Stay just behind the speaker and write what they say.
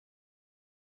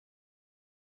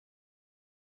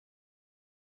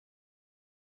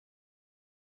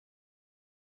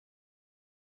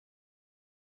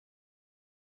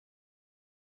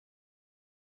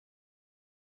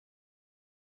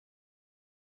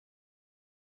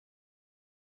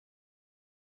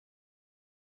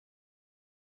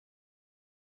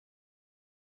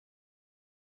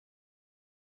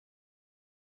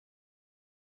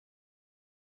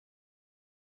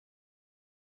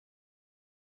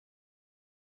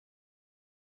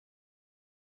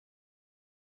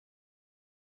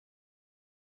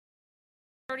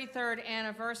33rd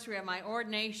anniversary of my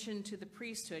ordination to the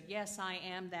priesthood. Yes, I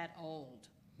am that old.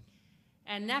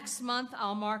 And next month,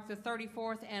 I'll mark the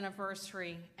 34th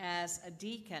anniversary as a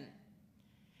deacon.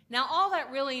 Now, all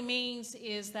that really means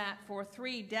is that for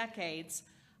 3 decades,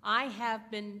 I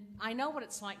know what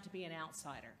it's like to be an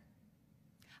outsider.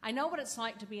 I know what it's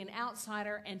like to be an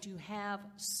outsider and to have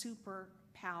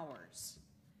superpowers.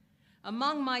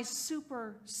 Among my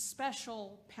super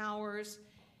special powers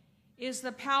is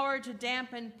the power to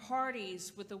dampen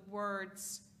parties with the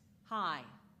words, "Hi,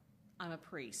 I'm a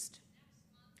priest."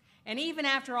 And even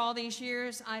after all these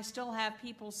years, I still have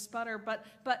people sputter, but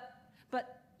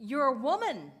you're a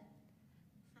woman.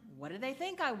 What did they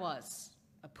think I was?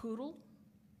 A poodle?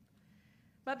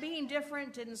 But being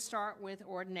different didn't start with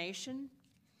ordination.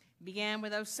 It began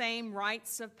with those same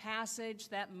rites of passage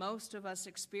that most of us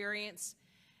experience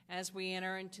as we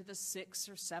enter into the 6th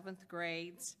or 7th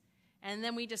grades, and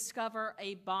then we discover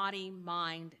a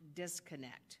body-mind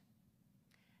disconnect.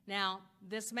 Now,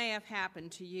 this may have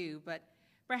happened to you, but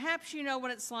perhaps you know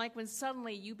what it's like when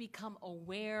suddenly you become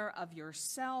aware of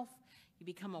yourself, you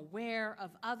become aware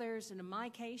of others, and in my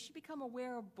case, you become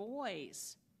aware of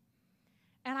boys.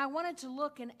 And I wanted to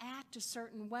look and act a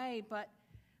certain way, but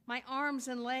my arms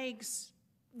and legs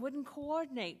wouldn't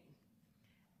coordinate.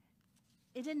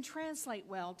 It didn't translate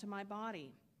well to my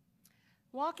body.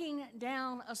 Walking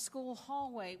down a school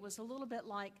hallway was a little bit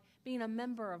like being a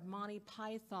member of Monty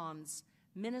Python's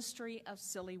Ministry of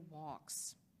Silly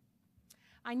Walks.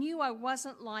 I knew I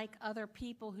wasn't like other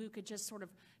people who could just sort of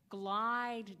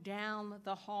glide down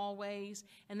the hallways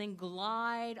and then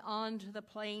glide onto the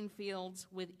playing fields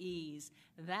with ease.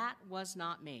 That was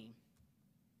not me.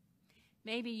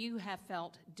 Maybe you have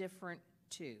felt different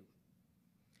too,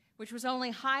 which was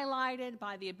only highlighted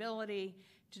by the ability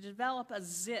to develop a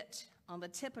zit on the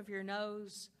tip of your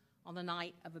nose on the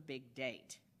night of a big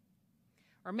date.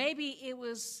 Or maybe it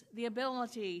was the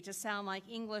ability to sound like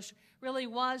English really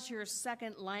was your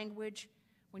second language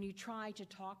when you tried to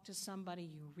talk to somebody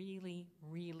you really,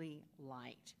 really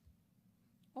liked.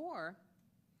 Or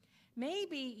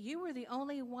maybe you were the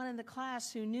only one in the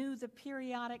class who knew the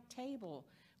periodic table.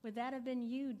 Would that have been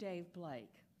you, Dave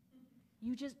Blake?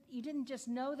 You didn't just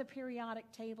know the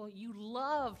periodic table, you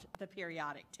loved the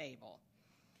periodic table.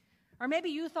 Or maybe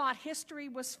you thought history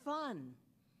was fun.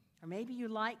 Or maybe you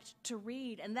liked to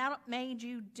read, and that made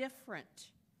you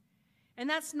different. And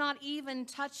that's not even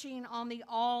touching on the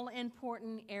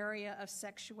all-important area of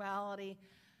sexuality.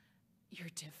 You're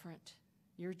different.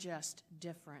 You're just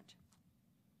different.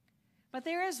 But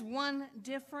there is one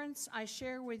difference I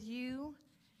share with you,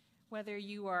 whether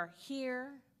you are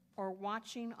here or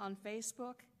watching on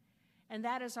Facebook, and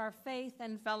that is our faith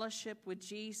and fellowship with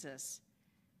Jesus.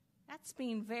 That's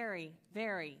being very,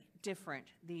 very different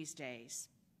these days.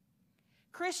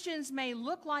 Christians may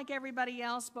look like everybody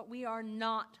else, but we are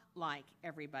not like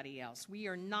everybody else. We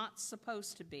are not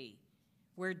supposed to be.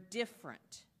 We're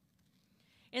different.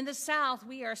 In the South,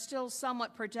 we are still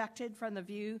somewhat protected from the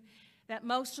view that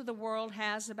most of the world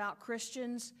has about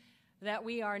Christians, that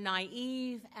we are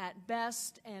naive at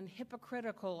best and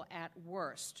hypocritical at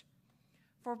worst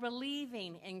for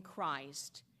believing in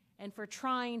Christ and for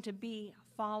trying to be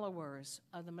followers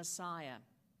of the Messiah.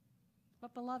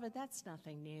 But beloved, that's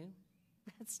nothing new.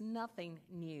 That's nothing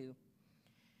new.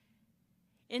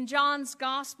 In John's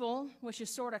gospel, which you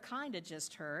sort of kind of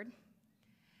just heard,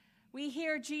 we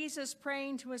hear Jesus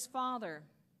praying to his Father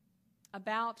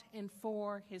about and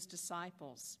for his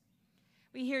disciples.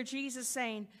 We hear Jesus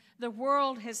saying, "The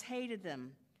world has hated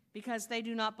them because they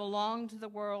do not belong to the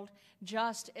world,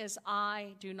 just as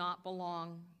I do not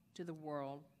belong to the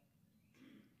world."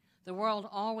 The world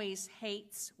always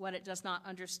hates what it does not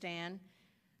understand,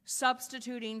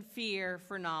 substituting fear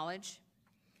for knowledge.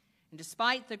 And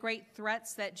despite the great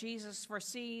threats that Jesus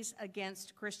foresees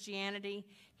against Christianity,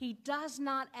 he does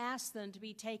not ask them to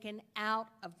be taken out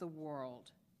of the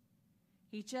world.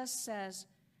 He just says,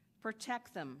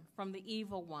 protect them from the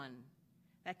evil one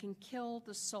that can kill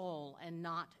the soul and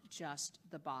not just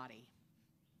the body.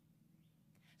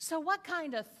 So what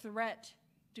kind of threat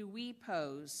do we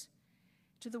pose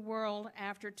to the world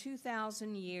after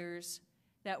 2,000 years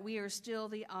that we are still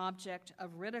the object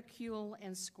of ridicule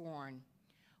and scorn?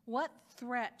 What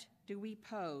threat do we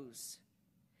pose?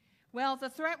 Well, the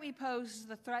threat we pose is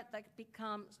the threat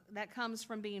that comes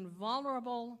from being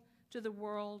vulnerable to the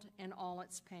world and all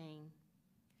its pain.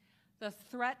 The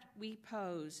threat we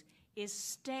pose is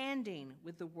standing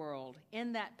with the world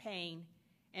in that pain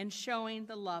and showing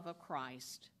the love of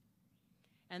Christ.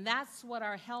 And that's what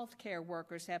our healthcare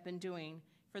workers have been doing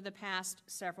for the past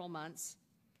several months,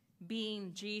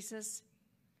 being Jesus,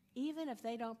 even if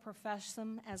they don't profess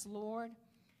him as Lord,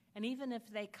 And even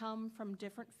if they come from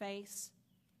different faiths,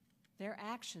 their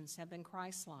actions have been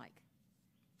Christ-like.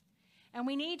 And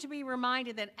we need to be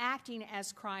reminded that acting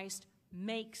as Christ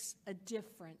makes a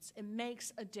difference. It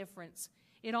makes a difference.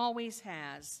 It always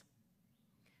has.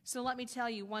 So let me tell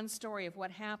you one story of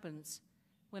what happens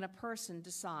when a person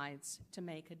decides to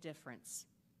make a difference.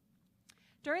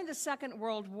 During the Second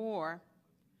World War,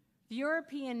 the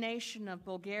European nation of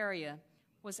Bulgaria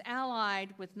was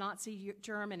allied with Nazi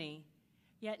Germany,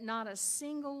 yet not a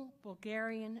single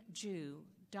Bulgarian Jew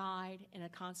died in a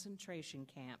concentration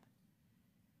camp.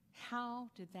 How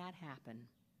did that happen?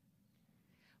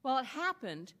 Well, it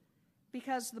happened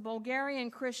because the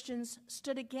Bulgarian Christians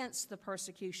stood against the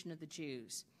persecution of the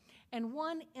Jews. And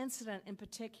one incident in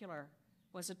particular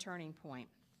was a turning point.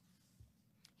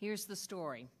 Here's the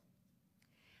story.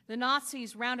 The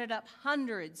Nazis rounded up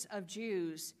hundreds of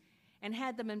Jews and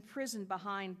had them imprisoned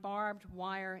behind barbed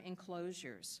wire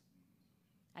enclosures.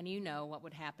 And you know what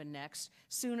would happen next.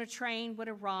 Soon a train would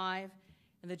arrive,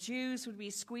 and the Jews would be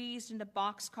squeezed into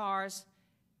boxcars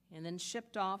and then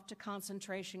shipped off to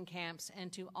concentration camps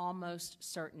and to almost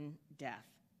certain death.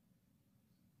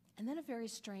 And then a very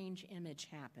strange image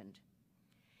happened.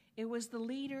 It was the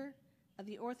leader of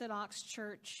the Orthodox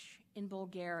Church in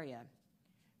Bulgaria,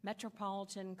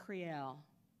 Metropolitan Kriel.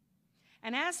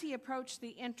 And as he approached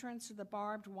the entrance of the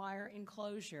barbed wire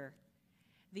enclosure,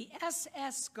 the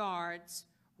SS guards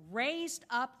raised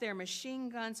up their machine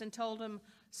guns and told him,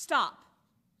 "Stop.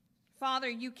 Father,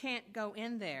 you can't go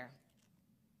in there."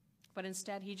 But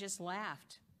instead, he just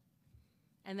laughed.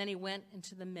 And then he went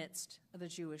into the midst of the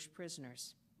Jewish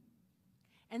prisoners.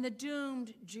 And the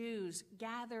doomed Jews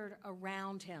gathered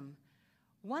around him,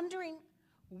 wondering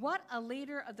what a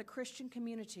leader of the Christian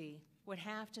community would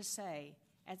have to say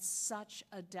at such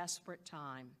a desperate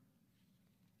time.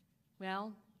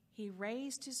 Well, he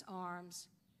raised his arms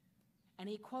and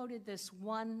he quoted this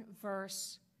one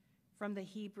verse from the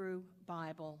Hebrew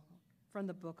Bible, from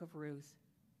the book of Ruth.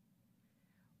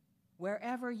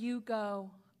 "Wherever you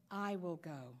go, I will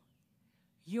go.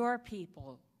 Your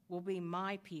people will be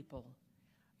my people.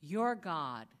 Your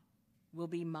God will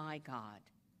be my God."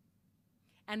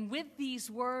 And with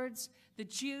these words, the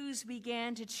Jews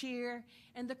began to cheer,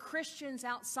 and the Christians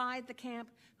outside the camp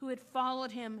who had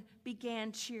followed him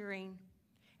began cheering.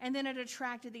 And then it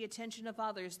attracted the attention of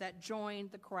others that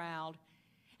joined the crowd.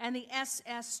 And the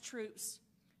SS troops,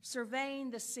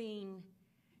 surveying the scene,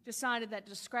 decided that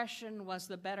discretion was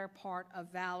the better part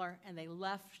of valor, and they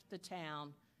left the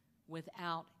town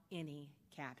without any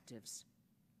captives.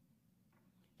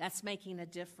 That's making a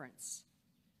difference.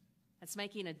 That's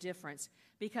making a difference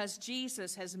because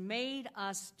Jesus has made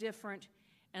us different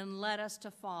and led us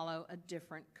to follow a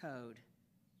different code.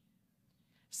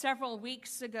 Several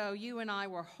weeks ago, you and I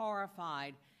were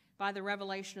horrified by the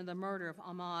revelation of the murder of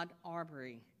Ahmaud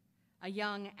Arbery, a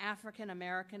young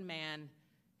African-American man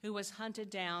who was hunted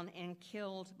down and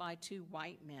killed by two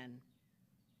white men.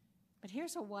 But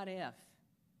here's a what if.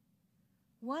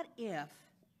 What if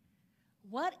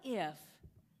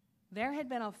there had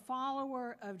been a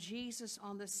follower of Jesus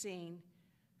on the scene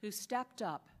who stepped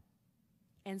up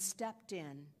and stepped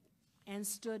in and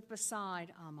stood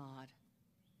beside Ahmaud?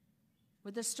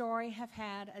 Would the story have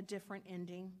had a different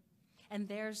ending? And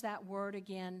there's that word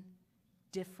again,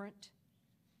 different.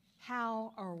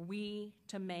 How are we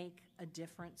to make a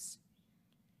difference?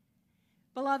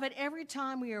 Beloved, every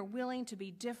time we are willing to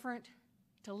be different,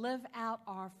 to live out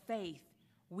our faith,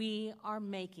 we are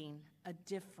making a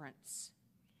difference.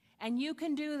 And you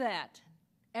can do that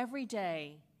every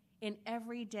day in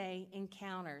everyday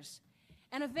encounters.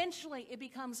 And eventually it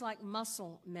becomes like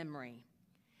muscle memory.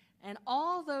 And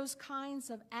all those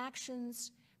kinds of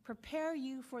actions prepare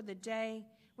you for the day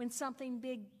when something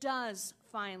big does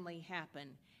finally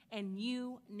happen and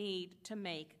you need to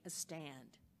make a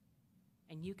stand.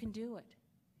 And you can do it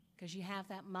because you have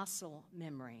that muscle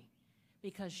memory,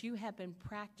 because you have been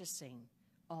practicing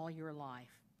all your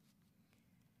life.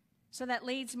 So that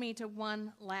leads me to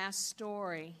one last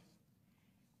story,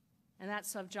 and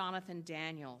that's of Jonathan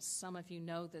Daniels. Some of you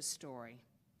know this story.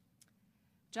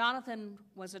 Jonathan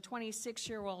was a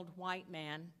 26-year-old white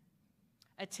man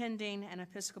attending an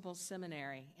Episcopal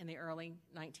seminary in the early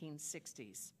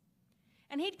 1960s.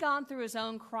 And he'd gone through his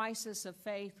own crisis of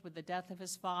faith with the death of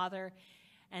his father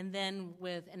and then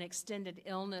with an extended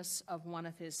illness of one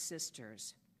of his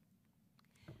sisters.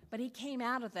 But he came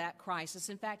out of that crisis.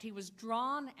 In fact, he was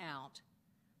drawn out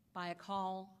by a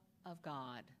call of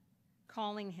God,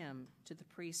 calling him to the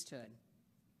priesthood.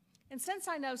 And since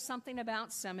I know something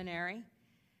about seminary,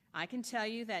 I can tell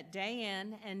you that day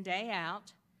in and day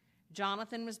out,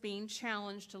 Jonathan was being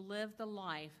challenged to live the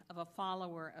life of a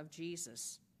follower of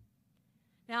Jesus.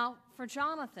 Now, for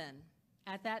Jonathan,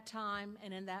 at that time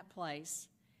and in that place,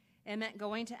 it meant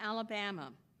going to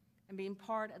Alabama and being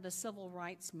part of the civil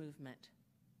rights movement.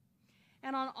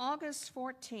 And on August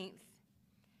 14th,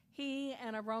 he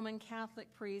and a Roman Catholic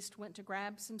priest went to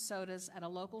grab some sodas at a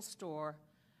local store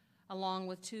along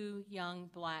with 2 young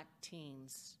black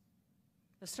teens.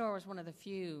 The store was one of the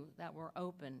few that were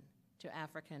open to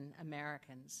African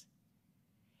Americans.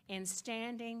 And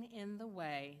standing in the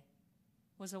way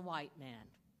was a white man,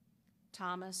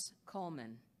 Thomas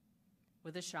Coleman,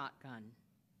 with a shotgun.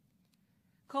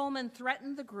 Coleman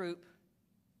threatened the group,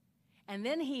 and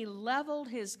then he leveled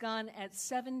his gun at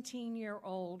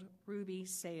 17-year-old Ruby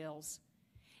Sales.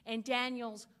 And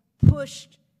Daniels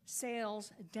pushed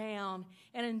Sales down,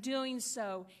 and in doing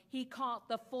so, he caught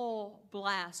the full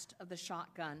blast of the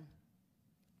shotgun.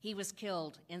 He was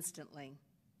killed instantly.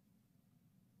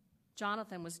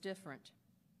 Jonathan was different.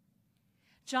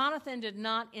 Jonathan did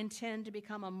not intend to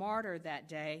become a martyr that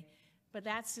day, but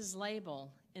that's his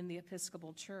label in the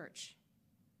Episcopal Church.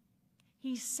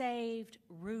 He saved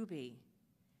Ruby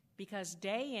because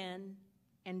day in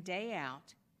and day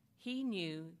out, he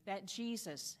knew that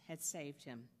Jesus had saved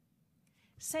him.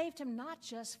 Saved him not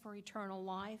just for eternal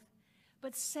life,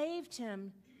 but saved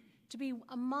him to be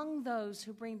among those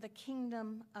who bring the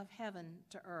kingdom of heaven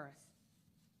to earth.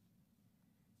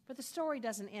 But the story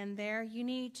doesn't end there. You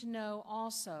need to know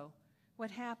also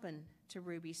what happened to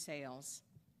Ruby Sales.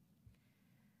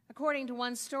 According to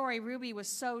one story, Ruby was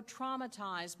so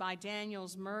traumatized by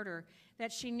Daniel's murder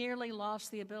that she nearly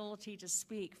lost the ability to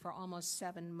speak for almost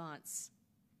 7 months.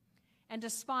 And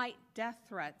despite death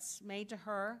threats made to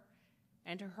her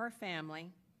and to her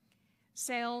family,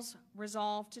 Sales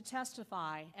resolved to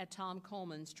testify at Tom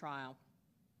Coleman's trial.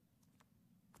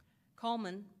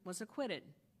 Coleman was acquitted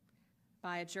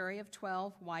by a jury of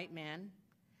 12 white men,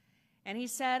 and he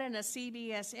said in a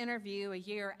CBS interview a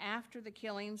year after the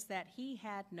killings that he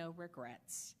had no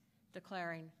regrets,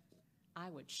 declaring, "I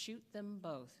would shoot them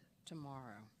both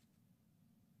tomorrow."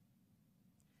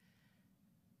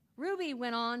 Ruby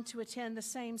went on to attend the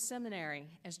same seminary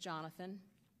as Jonathan.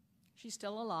 She's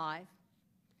still alive,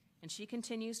 and she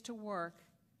continues to work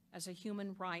as a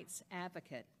human rights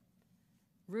advocate.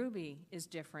 Ruby is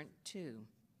different too,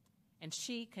 and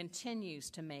she continues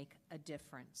to make a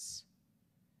difference.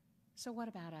 So what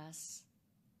about us?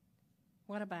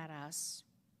 What about us?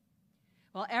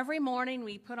 Well, every morning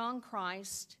we put on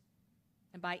Christ,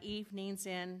 and by evening's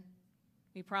end,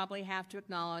 we probably have to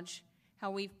acknowledge how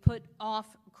we've put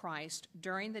off Christ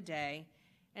during the day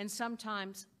and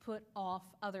sometimes put off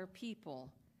other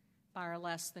people by our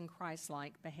less than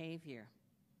Christ-like behavior.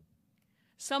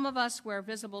 Some of us wear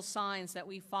visible signs that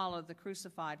we follow the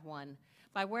crucified one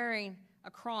by wearing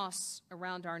a cross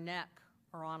around our neck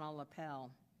or on a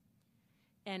lapel.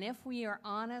 And if we are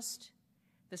honest,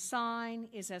 the sign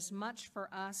is as much for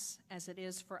us as it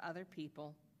is for other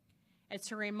people.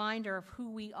 It's a reminder of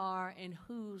who we are and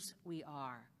whose we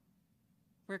are.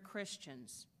 We're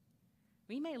Christians.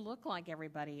 We may look like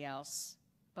everybody else,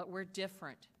 but we're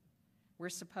different. We're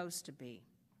supposed to be.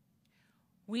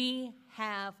 We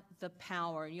have the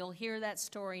power. You'll hear that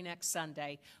story next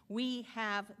Sunday. We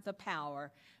have the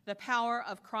power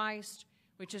of Christ,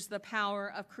 which is the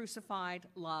power of crucified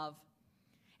love.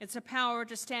 It's a power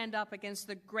to stand up against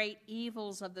the great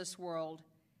evils of this world.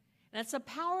 And it's a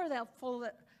power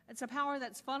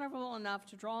that's vulnerable enough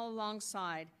to draw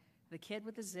alongside the kid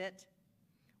with the zit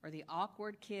or the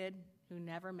awkward kid who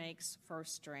never makes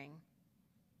first string.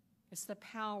 It's the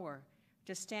power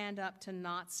to stand up to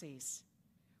Nazis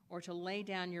or to lay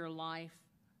down your life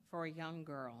for a young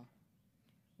girl.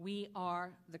 We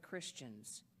are the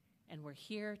Christians, and we're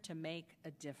here to make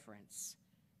a difference.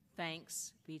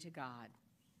 Thanks be to God.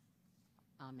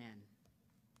 Amen.